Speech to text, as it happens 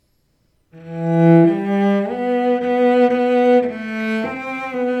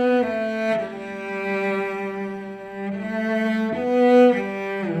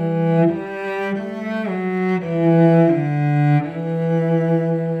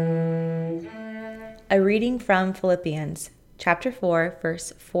A reading from Philippians chapter 4,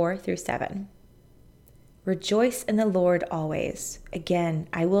 verse 4 through 7. Rejoice in the Lord always. Again,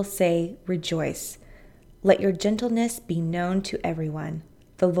 I will say, rejoice. Let your gentleness be known to everyone.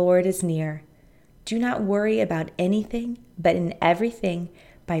 The Lord is near. Do not worry about anything, but in everything,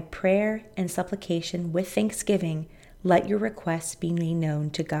 by prayer and supplication with thanksgiving, let your requests be made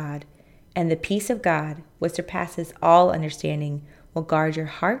known to God. And the peace of God, which surpasses all understanding, will guard your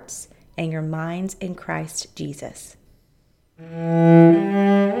hearts and your minds in Christ Jesus.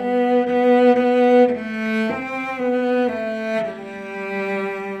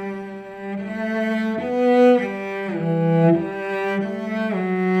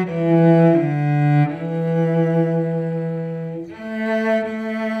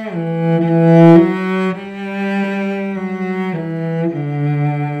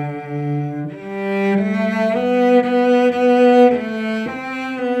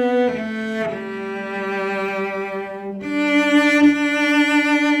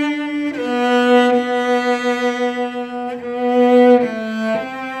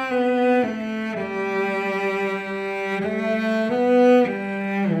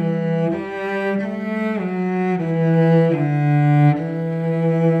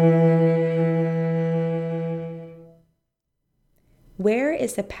 Where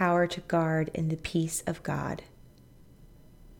is the power to guard in the peace of God?